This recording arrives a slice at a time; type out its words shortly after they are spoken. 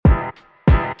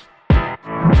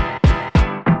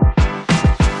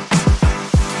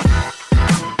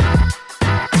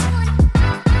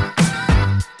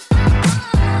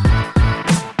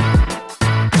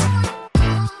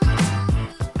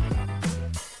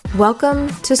Welcome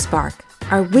to Spark,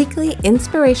 our weekly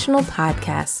inspirational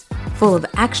podcast full of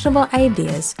actionable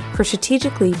ideas for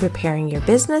strategically preparing your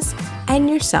business and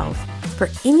yourself for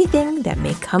anything that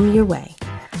may come your way.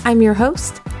 I'm your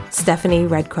host, Stephanie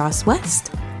Red Cross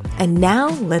West, and now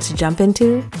let's jump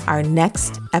into our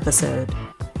next episode.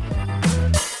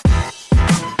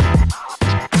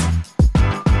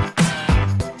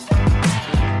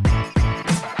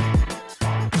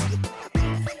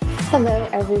 Hello,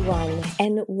 everyone,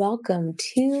 and welcome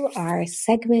to our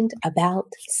segment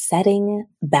about setting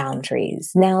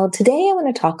boundaries. Now, today I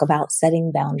want to talk about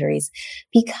setting boundaries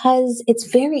because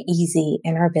it's very easy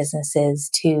in our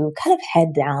businesses to kind of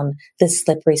head down the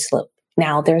slippery slope.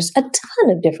 Now, there's a ton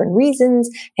of different reasons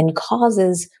and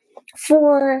causes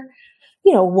for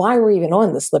why we're even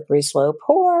on the slippery slope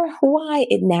or why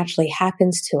it naturally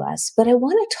happens to us. But I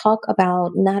want to talk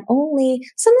about not only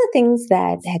some of the things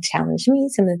that had challenged me,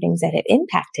 some of the things that had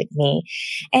impacted me,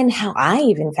 and how I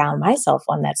even found myself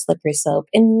on that slippery slope.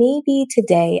 And maybe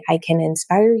today I can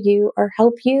inspire you or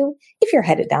help you if you're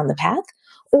headed down the path,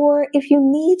 or if you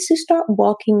need to start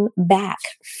walking back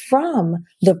from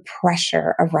the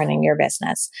pressure of running your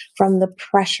business, from the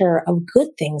pressure of good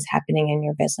things happening in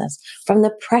your business, from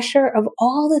the pressure of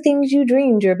all the things you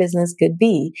dreamed your business could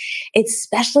be,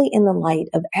 especially in the light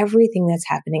of everything that's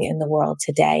happening in the world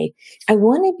today. I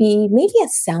want to be maybe a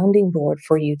sounding board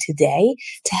for you today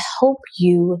to help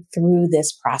you through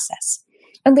this process.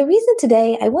 And the reason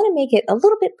today I want to make it a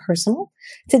little bit personal.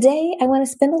 Today, I want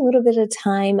to spend a little bit of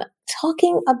time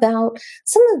talking about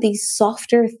some of these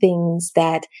softer things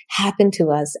that happen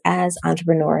to us as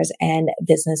entrepreneurs and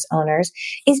business owners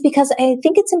is because I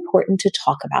think it's important to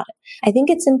talk about it. I think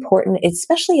it's important,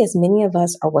 especially as many of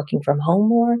us are working from home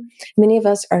more. Many of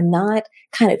us are not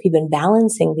kind of even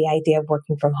balancing the idea of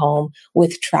working from home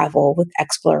with travel, with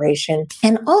exploration.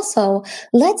 And also,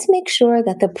 let's make sure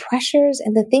that the pressures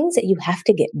and the things that you have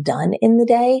to get done in the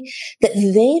day, that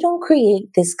they don't create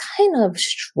this kind of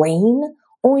strain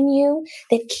on you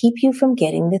that keep you from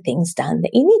getting the things done that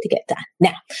you need to get done.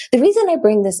 Now, the reason I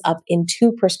bring this up in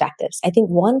two perspectives, I think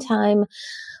often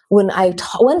when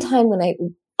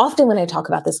I talk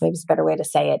about this, maybe it's a better way to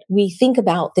say it, we think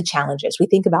about the challenges. We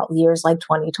think about years like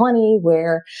 2020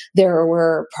 where there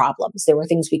were problems. There were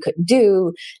things we couldn't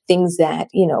do, things that,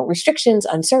 restrictions,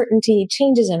 uncertainty,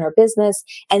 changes in our business,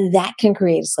 and that can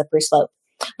create a slippery slope.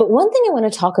 But one thing I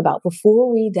want to talk about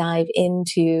before we dive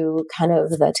into kind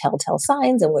of the telltale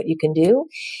signs and what you can do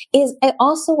is I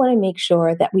also want to make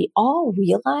sure that we all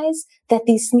realize that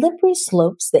these slippery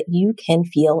slopes that you can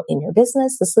feel in your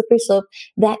business, the slippery slope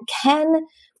that can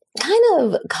kind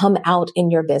of come out in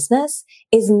your business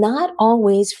is not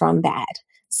always from bad.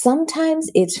 Sometimes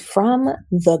it's from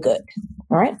the good.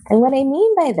 All right. And what I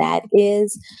mean by that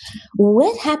is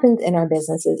what happens in our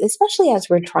businesses, especially as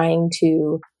we're trying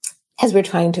to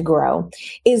grow,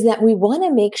 is that we want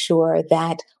to make sure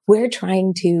that we're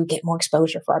trying to get more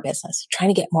exposure for our business,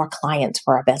 trying to get more clients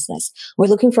for our business. We're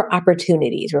looking for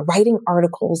opportunities. We're writing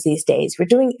articles these days. We're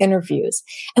doing interviews.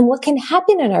 And what can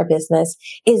happen in our business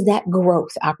is that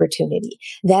growth opportunity,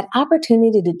 that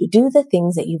opportunity to do the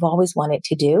things that you've always wanted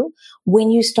to do.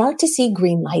 When you start to see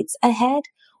green lights ahead,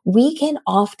 we can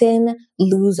often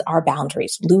lose our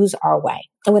boundaries, lose our way.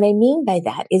 And what I mean by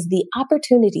that is the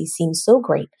opportunity seems so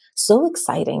great, so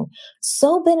exciting,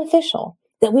 so beneficial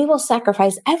that we will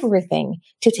sacrifice everything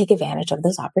to take advantage of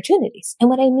those opportunities. And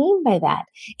what I mean by that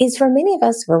is for many of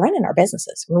us, we're running our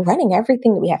businesses. We're running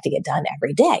everything that we have to get done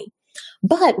every day.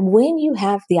 But when you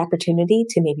have the opportunity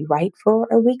to maybe write for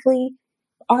a weekly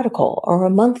article or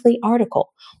a monthly article,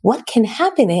 what can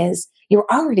happen is you're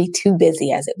already too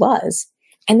busy as it was.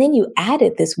 And then you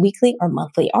added this weekly or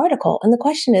monthly article. And the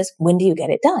question is, when do you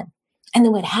get it done? And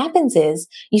then what happens is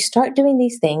you start doing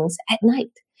these things at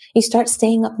night. You start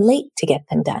staying up late to get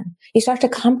them done. You start to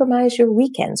compromise your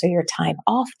weekends or your time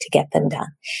off to get them done.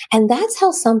 And that's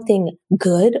how something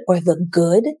good or the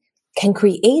good can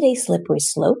create a slippery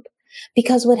slope.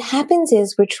 Because what happens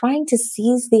is we're trying to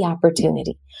seize the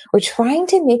opportunity. We're trying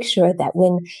to make sure that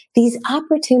when these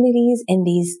opportunities and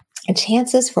these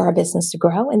chances for our business to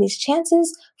grow and these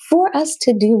chances for us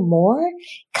to do more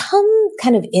come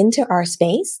kind of into our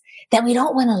space, that we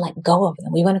don't want to let go of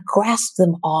them. We want to grasp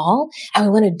them all and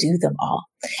we want to do them all.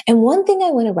 And one thing I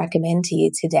want to recommend to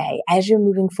you today as you're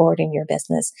moving forward in your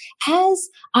business, as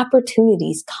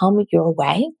opportunities come your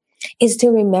way, is to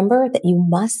remember that you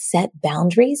must set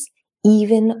boundaries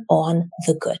even on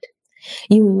the good.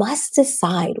 You must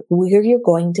decide where you're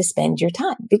going to spend your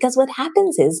time, because what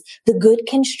happens is the good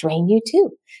can strain you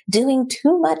too. Doing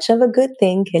too much of a good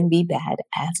thing can be bad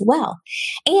as well.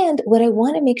 And what I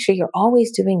want to make sure you're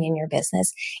always doing in your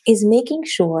business is making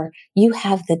sure you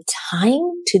have the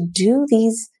time to do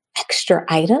these extra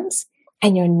items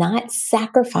and you're not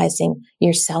sacrificing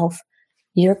yourself,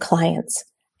 your clients,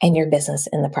 and your business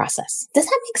in the process. Does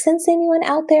that make sense to anyone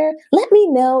out there? Let me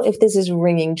know if this is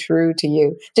ringing true to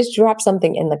you. Just drop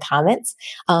something in the comments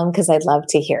because I'd love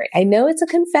to hear it. I know it's a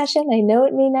confession. I know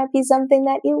it may not be something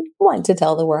that you want to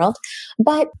tell the world,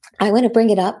 but I want to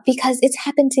bring it up because it's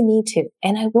happened to me too.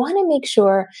 And I want to make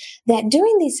sure that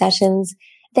during these sessions,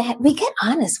 that we get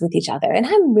honest with each other. And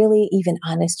I'm really even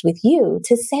honest with you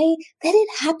to say that it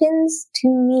happens to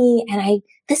me. And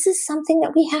this is something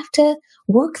that we have to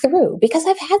work through because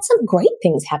I've had some great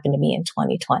things happen to me in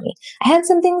 2020. I had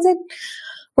some things that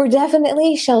were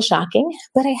definitely shell shocking,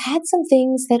 but I had some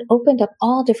things that opened up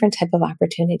all different type of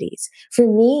opportunities. For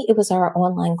me, it was our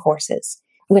online courses.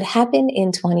 What happened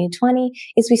in 2020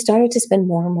 is we started to spend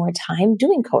more and more time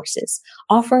doing courses,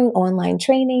 offering online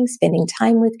training, spending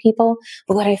time with people.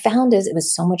 But what I found is it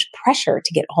was so much pressure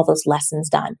to get all those lessons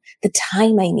done, the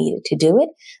time I needed to do it,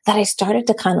 that I started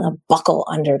to kind of buckle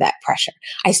under that pressure.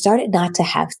 I started not to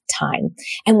have time.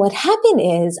 And what happened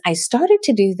is I started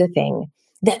to do the thing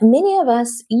that many of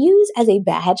us use as a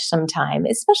badge sometime,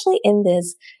 especially in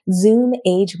this Zoom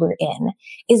age we're in,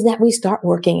 is that we start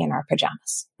working in our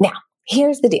pajamas. Now,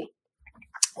 here's the deal.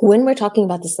 When we're talking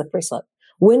about the slippery slope,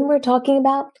 when we're talking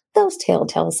about those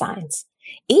telltale signs,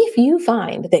 if you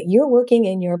find that you're working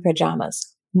in your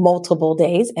pajamas multiple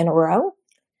days in a row,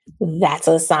 that's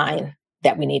a sign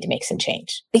that we need to make some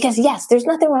change. Because yes, there's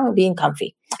nothing wrong with being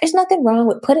comfy. There's nothing wrong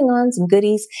with putting on some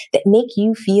goodies that make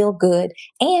you feel good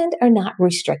and are not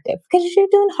restrictive because you're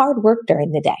doing hard work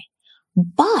during the day.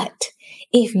 But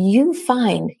if you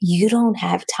find you don't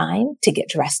have time to get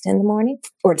dressed in the morning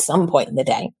or at some point in the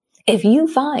day, if you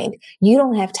find you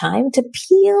don't have time to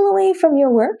peel away from your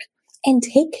work and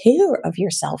take care of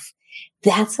yourself,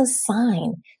 that's a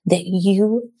sign that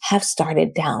you have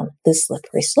started down the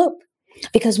slippery slope.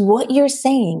 Because what you're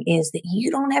saying is that you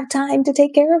don't have time to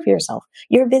take care of yourself.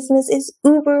 Your business is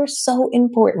uber so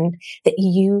important that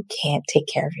you can't take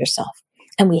care of yourself.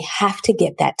 And we have to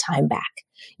get that time back.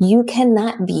 You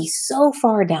cannot be so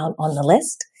far down on the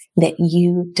list that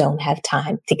you don't have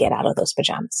time to get out of those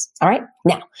pajamas. All right.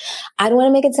 Now, I don't want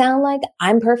to make it sound like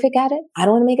I'm perfect at it. I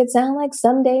don't want to make it sound like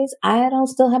some days I don't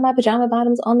still have my pajama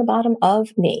bottoms on the bottom of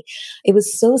me. It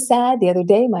was so sad. The other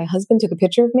day, my husband took a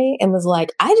picture of me and was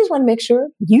like, I just want to make sure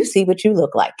you see what you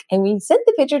look like. And he sent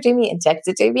the picture to me and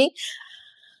texted to me.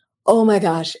 Oh my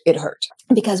gosh, it hurt.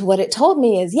 Because what it told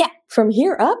me is, yeah, from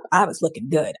here up, I was looking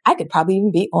good. I could probably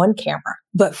even be on camera.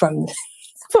 But from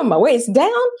my waist down,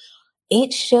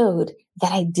 it showed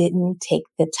that I didn't take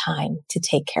the time to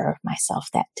take care of myself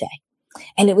that day.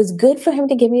 And it was good for him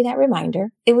to give me that reminder.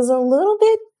 It was a little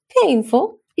bit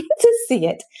painful to see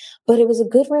it, but it was a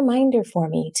good reminder for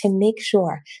me to make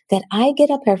sure that I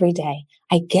get up every day,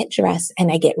 I get dressed,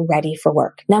 and I get ready for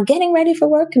work. Now, getting ready for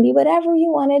work can be whatever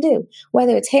you want to do,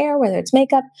 whether it's hair, whether it's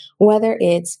makeup, whether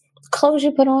it's clothes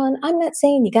you put on. I'm not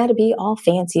saying you got to be all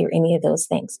fancy or any of those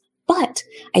things, but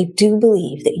I do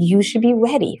believe that you should be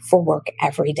ready for work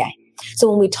every day. So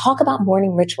when we talk about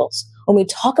morning rituals, when we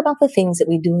talk about the things that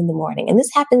we do in the morning, and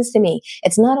this happens to me,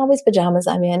 it's not always pajamas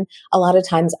I'm in. A lot of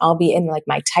times I'll be in like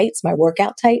my tights, my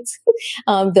workout tights.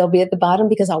 They'll be at the bottom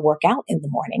because I'll work out in the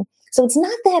morning. So it's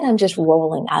not that I'm just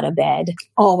rolling out of bed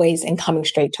always and coming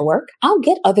straight to work. I'll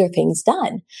get other things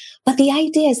done. But the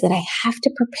idea is that I have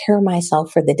to prepare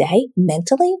myself for the day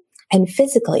mentally and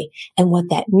physically. And what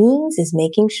that means is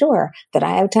making sure that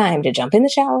I have time to jump in the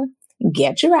shower,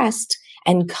 get dressed,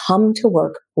 and come to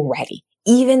work ready,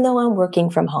 even though I'm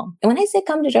working from home. And when I say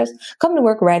come to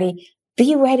work ready,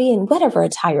 be ready in whatever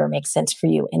attire makes sense for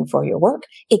you and for your work.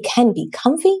 It can be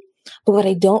comfy, but what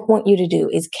I don't want you to do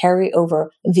is carry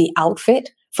over the outfit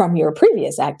from your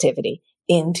previous activity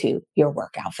into your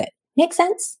work outfit. Make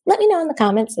sense? Let me know in the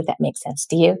comments if that makes sense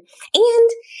to you. And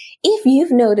if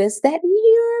you've noticed that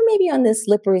you're maybe on this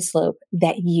slippery slope,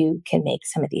 that you can make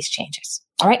some of these changes.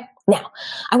 All right. Now,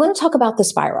 I want to talk about the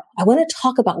spiral. I want to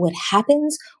talk about what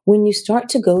happens when you start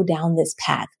to go down this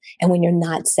path and when you're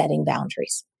not setting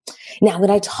boundaries. Now, when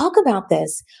I talk about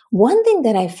this, one thing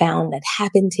that I found that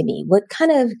happened to me, what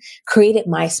kind of created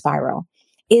my spiral,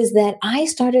 is that I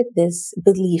started this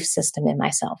belief system in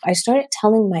myself. I started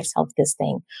telling myself this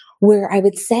thing where I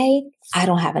would say, I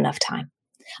don't have enough time.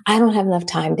 I don't have enough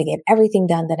time to get everything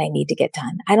done that I need to get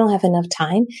done. I don't have enough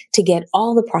time to get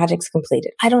all the projects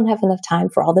completed. I don't have enough time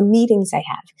for all the meetings I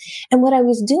have. And what I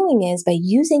was doing is by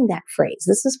using that phrase,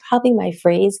 this is probably my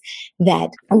phrase that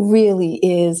really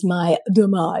is my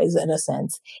demise in a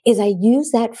sense, is I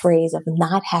use that phrase of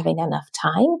not having enough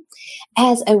time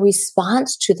as a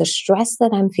response to the stress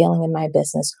that I'm feeling in my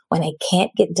business when I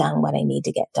can't get done what I need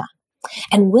to get done.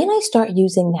 And when I start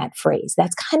using that phrase,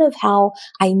 that's kind of how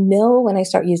I know when I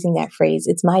start using that phrase,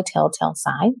 it's my telltale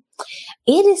sign.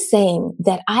 It is saying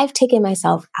that I've taken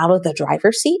myself out of the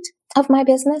driver's seat of my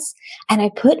business and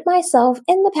I put myself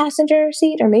in the passenger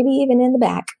seat or maybe even in the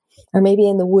back or maybe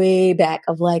in the way back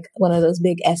of like one of those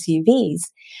big SUVs.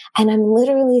 And I'm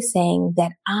literally saying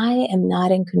that I am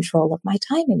not in control of my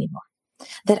time anymore.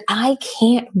 That I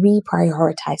can't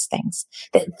reprioritize things,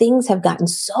 that things have gotten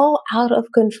so out of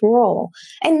control.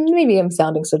 And maybe I'm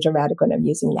sounding so dramatic when I'm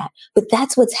using that, but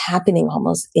that's what's happening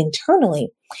almost internally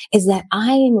is that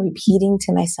I am repeating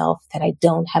to myself that I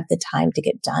don't have the time to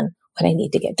get done what I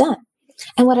need to get done.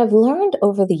 And what I've learned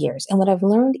over the years and what I've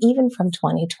learned even from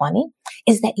 2020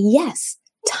 is that yes,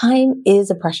 time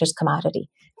is a precious commodity.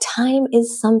 Time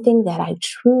is something that I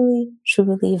truly,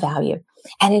 truly value.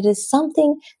 And it is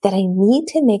something that I need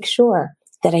to make sure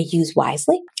that I use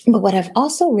wisely. But what I've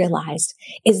also realized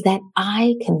is that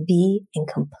I can be in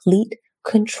complete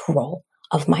control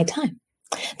of my time.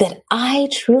 That I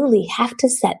truly have to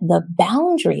set the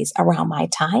boundaries around my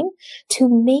time to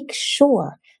make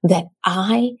sure that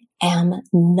I am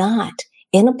not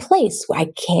in a place where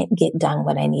I can't get done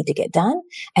what I need to get done.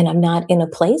 And I'm not in a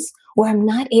place where I'm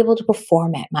not able to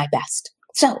perform at my best.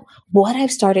 So what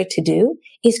I've started to do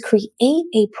is create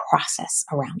a process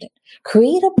around it,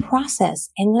 create a process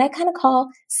and what I kind of call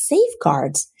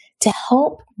safeguards to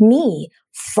help me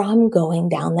from going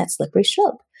down that slippery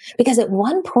slope. Because at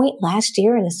one point last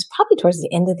year, and this is probably towards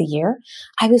the end of the year,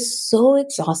 I was so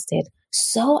exhausted,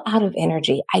 so out of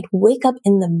energy. I'd wake up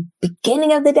in the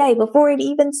beginning of the day before it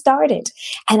even started.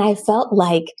 And I felt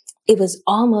like it was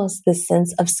almost the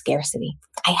sense of scarcity.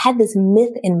 I had this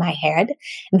myth in my head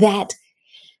that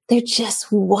there just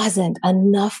wasn't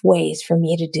enough ways for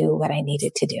me to do what I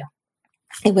needed to do.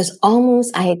 It was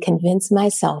almost, I had convinced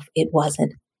myself it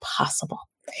wasn't possible.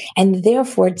 And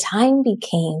therefore, time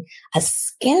became a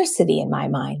scarcity in my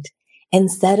mind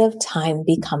instead of time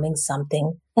becoming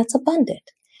something that's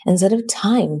abundant. Instead of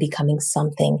time becoming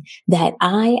something that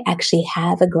I actually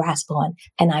have a grasp on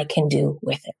and I can do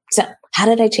with it. So how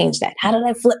did I change that? How did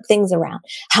I flip things around?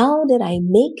 How did I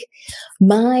make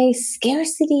my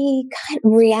scarcity kind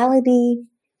of reality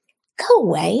go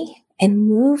away and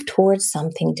move towards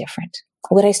something different?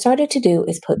 What I started to do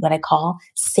is put what I call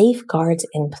safeguards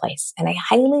in place. And I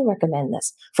highly recommend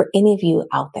this for any of you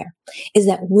out there, is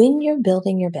that when you're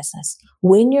building your business,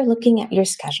 when you're looking at your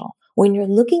schedule, when you're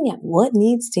looking at what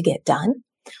needs to get done,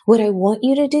 what I want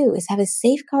you to do is have a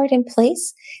safeguard in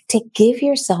place to give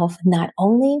yourself not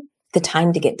only the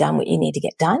time to get done what you need to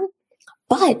get done,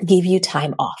 but give you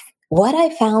time off. What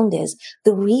I found is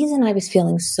the reason I was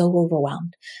feeling so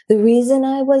overwhelmed, the reason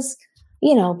I was,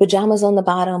 pajamas on the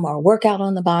bottom or workout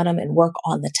on the bottom and work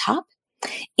on the top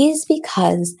is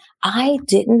because I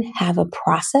didn't have a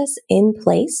process in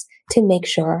place to make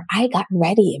sure I got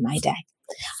ready in my day.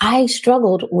 I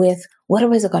struggled with what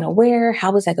was I going to wear?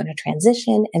 How was I going to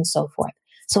transition and so forth?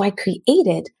 So I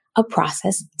created a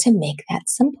process to make that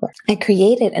simpler. I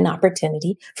created an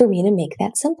opportunity for me to make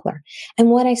that simpler. And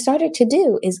what I started to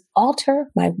do is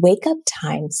alter my wake up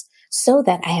times so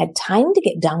that I had time to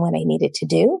get done what I needed to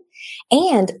do.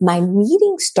 And my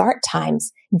meeting start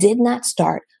times did not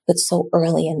start but so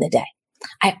early in the day.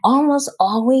 I almost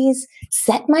always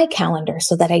set my calendar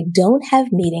so that I don't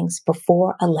have meetings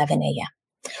before 11 a.m.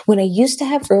 When I used to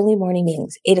have early morning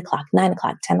meetings, 8 o'clock, 9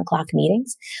 o'clock, 10 o'clock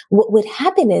meetings, what would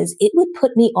happen is it would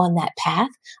put me on that path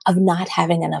of not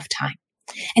having enough time.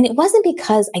 And it wasn't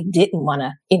because I didn't want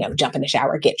to, jump in the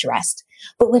shower, get dressed.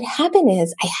 But what happened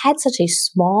is I had such a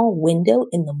small window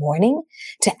in the morning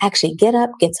to actually get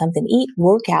up, get something to eat,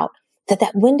 work out,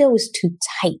 that window was too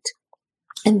tight.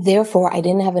 And therefore, I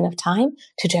didn't have enough time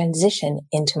to transition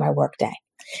into my workday.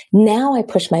 Now I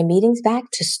push my meetings back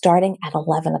to starting at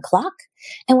 11 o'clock.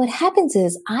 And what happens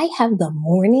is I have the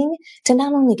morning to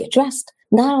not only get dressed,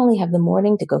 not only have the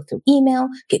morning to go through email,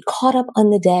 get caught up on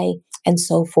the day and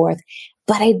so forth,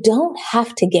 but I don't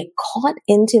have to get caught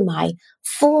into my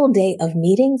full day of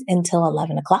meetings until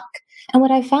 11 o'clock. And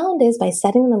what I found is by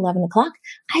setting them 11 o'clock,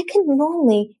 I can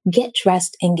normally get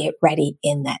dressed and get ready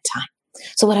in that time.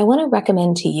 So what I want to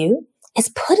recommend to you is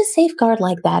put a safeguard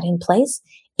like that in place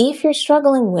if you're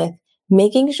struggling with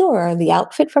making sure the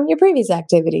outfit from your previous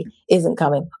activity isn't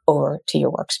coming over to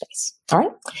your workspace. All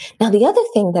right. Now, the other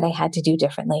thing that I had to do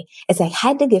differently is I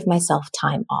had to give myself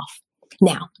time off.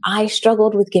 Now, I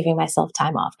struggled with giving myself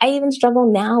time off. I even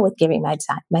struggle now with giving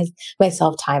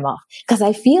myself time off because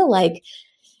I feel like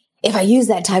if I use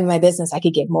that time in my business, I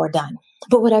could get more done.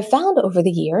 But what I've found over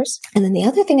the years, and then the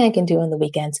other thing I can do on the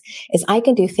weekends is I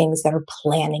can do things that are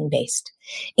planning based.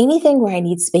 Anything where I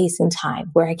need space and time,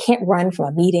 where I can't run from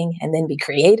a meeting and then be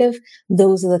creative,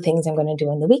 those are the things I'm going to do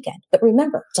on the weekend. But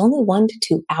remember, it's only 1 to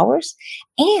 2 hours,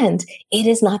 and it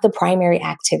is not the primary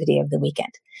activity of the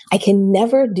weekend. I can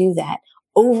never do that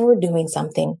overdoing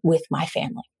something with my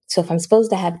family. So if I'm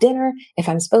supposed to have dinner, if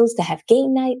I'm supposed to have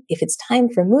game night, if it's time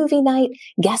for movie night,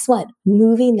 guess what?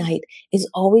 Movie night is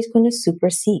always going to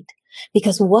supersede.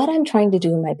 Because what I'm trying to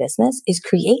do in my business is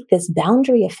create this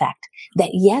boundary effect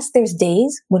that yes, there's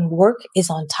days when work is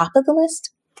on top of the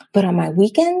list, but on my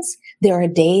weekends, there are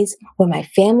days when my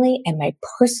family and my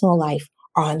personal life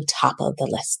are on top of the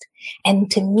list. And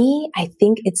to me, I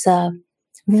think it's a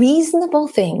reasonable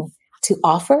thing to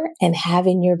offer and have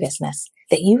in your business,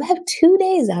 that you have 2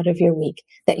 days out of your week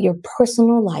that your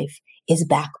personal life is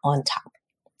back on top.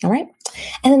 All right.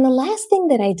 And then the last thing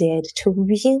that I did to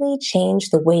really change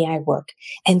the way I work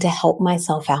and to help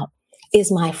myself out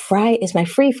is my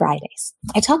free Fridays.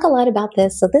 I talk a lot about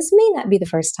this, so this may not be the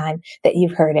first time that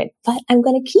you've heard it, but I'm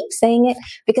going to keep saying it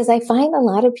because I find a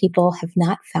lot of people have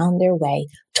not found their way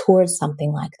towards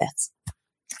something like this.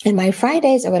 And my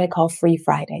Fridays are what I call free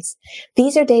Fridays.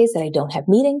 These are days that I don't have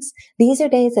meetings. These are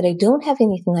days that I don't have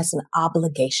anything that's an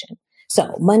obligation.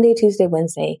 So Monday, Tuesday,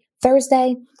 Wednesday,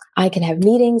 Thursday, I can have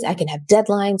meetings. I can have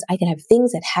deadlines. I can have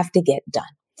things that have to get done.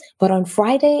 But on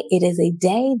Friday, it is a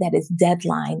day that is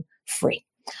deadline free.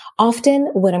 Often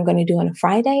what I'm going to do on a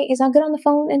Friday is I'll get on the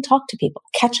phone and talk to people,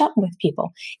 catch up with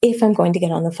people if I'm going to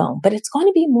get on the phone, but it's going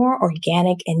to be more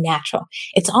organic and natural.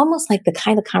 It's almost like the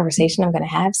kind of conversation I'm going to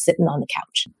have sitting on the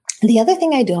couch. The other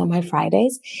thing I do on my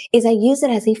Fridays is I use it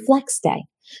as a flex day.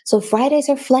 So Fridays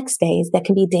are flex days that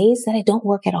can be days that I don't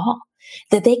work at all,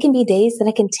 that they can be days that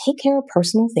I can take care of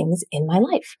personal things in my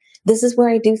life. This is where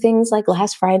I do things like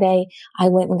last Friday, I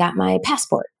went and got my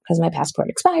passport because my passport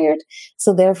expired.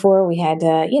 So therefore we had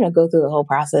to, go through the whole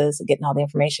process of getting all the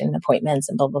information, appointments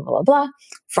and blah, blah, blah, blah, blah.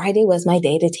 Friday was my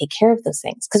day to take care of those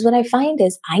things. Because what I find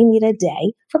is I need a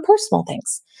day for personal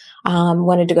things.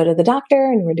 Wanted to go to the doctor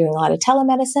and we're doing a lot of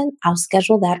telemedicine. I'll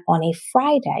schedule that on a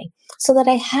Friday so that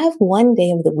I have one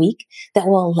day of the week that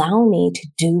will allow me to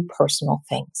do personal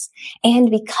things.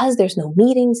 And because there's no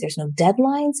meetings, there's no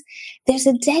deadlines, there's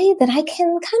a day that I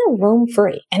can kind of roam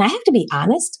free. And I have to be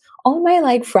honest, on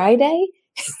my Friday,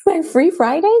 my free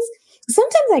Fridays,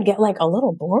 sometimes I get a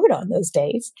little bored on those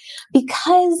days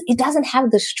because it doesn't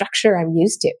have the structure I'm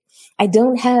used to. I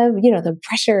don't have, the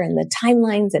pressure and the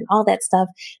timelines and all that stuff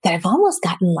that I've almost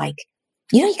gotten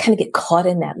you kind of get caught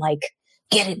in that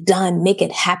get it done, make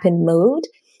it happen mode,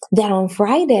 that on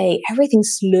Friday, everything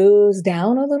slows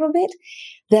down a little bit,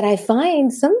 that I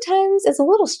find sometimes it's a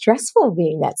little stressful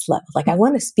being that slow. I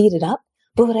want to speed it up.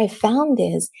 But what I found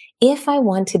is if I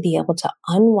want to be able to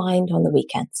unwind on the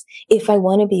weekends, if I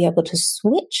want to be able to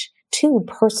switch to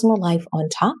personal life on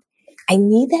top, I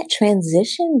need that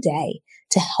transition day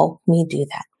to help me do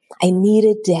that. I need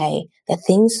a day that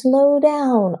things slow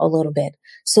down a little bit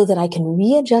so that I can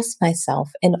readjust myself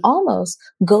and almost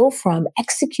go from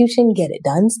execution, get it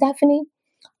done, Stephanie,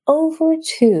 over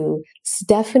to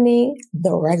Stephanie,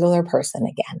 the regular person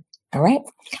again. All right.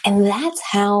 And that's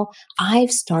how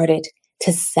I've started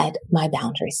to set my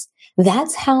boundaries.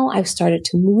 That's how I've started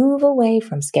to move away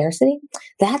from scarcity.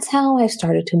 That's how I've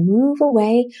started to move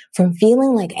away from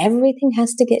feeling like everything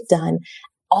has to get done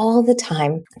all the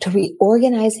time, to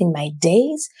reorganizing my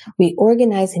days,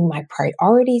 reorganizing my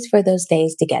priorities for those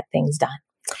days to get things done.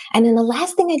 And then the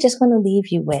last thing I just want to leave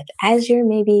you with, as you're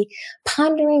maybe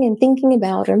pondering and thinking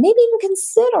about, or maybe even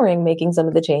considering making some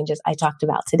of the changes I talked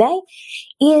about today,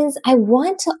 is I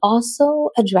want to also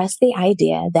address the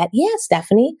idea that, yeah,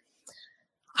 Stephanie,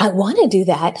 I want to do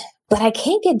that, but I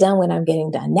can't get done when I'm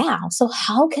getting done now. So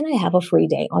how can I have a free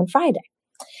day on Friday?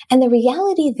 And the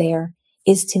reality there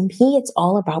is, to me, it's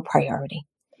all about priority.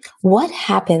 What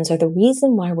happens, or the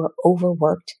reason why we're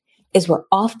overworked, is we're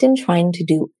often trying to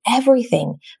do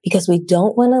everything because we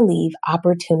don't want to leave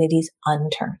opportunities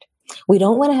unturned. We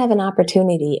don't want to have an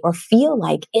opportunity or feel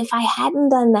like if I hadn't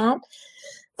done that,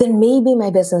 then maybe my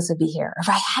business would be here. If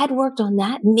I had worked on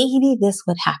that, maybe this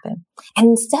would happen. And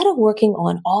instead of working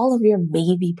on all of your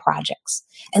maybe projects,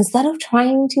 instead of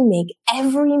trying to make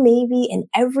every maybe and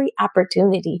every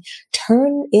opportunity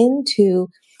turn into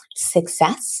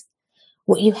success,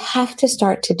 what you have to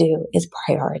start to do is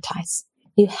prioritize.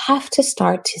 You have to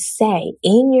start to say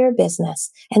in your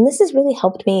business, and this has really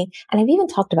helped me, and I've even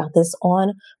talked about this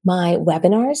on my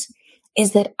webinars,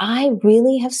 is that I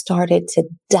really have started to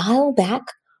dial back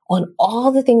on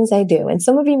all the things I do. And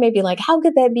some of you may be like, how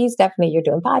could that be, Stephanie? You're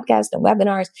doing podcasts and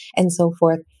webinars and so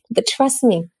forth. But trust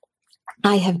me,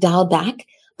 I have dialed back,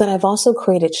 but I've also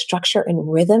created structure and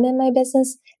rhythm in my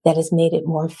business that has made it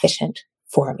more efficient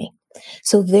for me.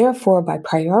 So therefore, by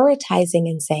prioritizing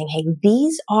and saying, hey,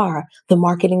 these are the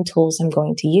marketing tools I'm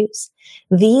going to use.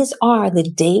 These are the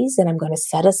days that I'm going to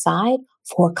set aside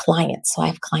for clients. So I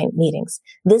have client meetings.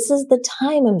 This is the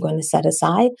time I'm going to set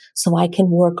aside so I can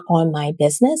work on my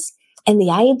business. And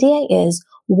the idea is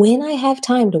when I have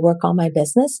time to work on my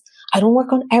business, I don't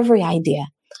work on every idea.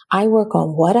 I work on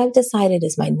what I've decided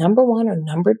is my number one or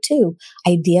number two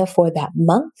idea for that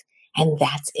month. And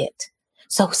that's it.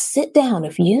 So sit down.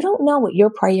 If you don't know what your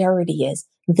priority is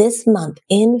this month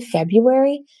in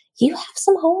February, you have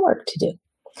some homework to do.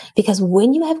 Because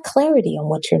when you have clarity on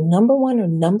what your number one or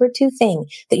number two thing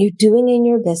that you're doing in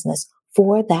your business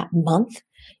for that month,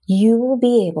 you will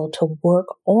be able to work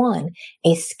on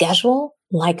a schedule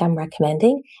like I'm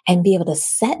recommending and be able to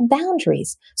set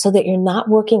boundaries so that you're not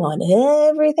working on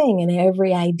everything and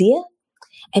every idea,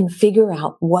 and figure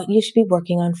out what you should be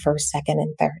working on first, second,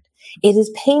 and third. It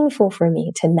is painful for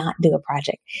me to not do a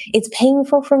project. It's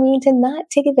painful for me to not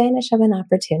take advantage of an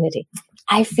opportunity.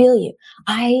 I feel you.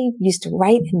 I used to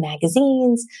write in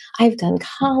magazines. I've done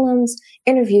columns,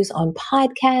 interviews on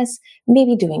podcasts,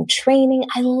 maybe doing training.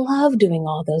 I love doing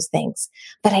all those things,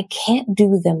 but I can't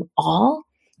do them all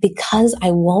because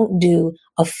I won't do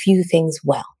a few things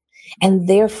well. And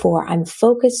therefore, I'm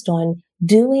focused on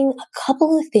doing a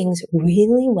couple of things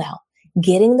really well,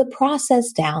 getting the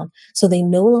process down so they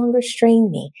no longer strain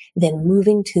me, then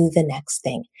moving to the next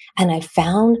thing. And I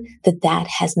found that that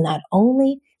has not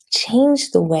only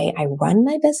changed the way I run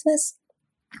my business,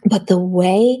 but the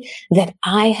way that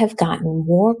I have gotten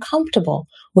more comfortable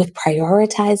with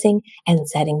prioritizing and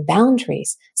setting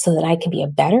boundaries so that I can be a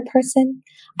better person,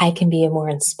 I can be a more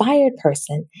inspired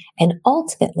person, and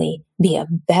ultimately be a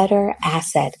better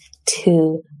asset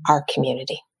to our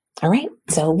community. All right.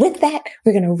 So with that,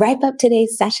 we're going to wrap up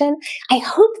today's session. I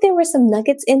hope there were some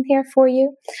nuggets in here for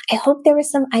you. I hope there were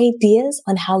some ideas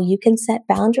on how you can set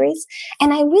boundaries.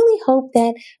 And I really hope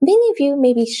that many of you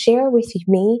maybe share with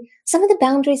me some of the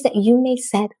boundaries that you may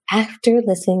set after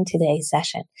listening to today's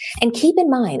session. And keep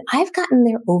in mind, I've gotten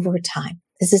there over time.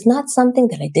 This is not something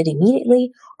that I did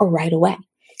immediately or right away.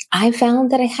 I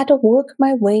found that I had to work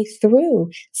my way through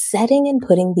setting and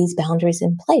putting these boundaries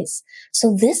in place.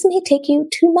 So this may take you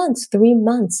 2 months, 3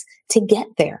 months to get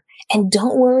there. And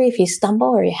don't worry if you stumble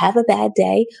or you have a bad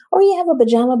day or you have a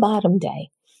pajama bottom day.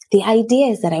 The idea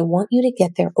is that I want you to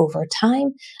get there over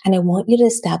time, and I want you to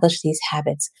establish these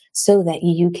habits so that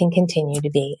you can continue to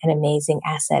be an amazing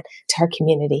asset to our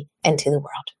community and to the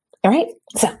world. All right.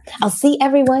 So I'll see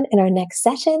everyone in our next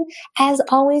session. As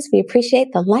always, we appreciate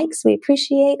the likes. We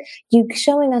appreciate you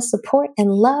showing us support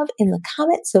and love in the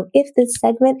comments. So if this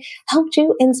segment helped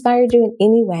you, inspired you in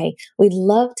any way, we'd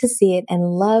love to see it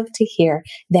and love to hear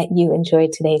that you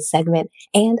enjoyed today's segment.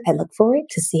 And I look forward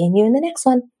to seeing you in the next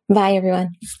one. Bye, everyone.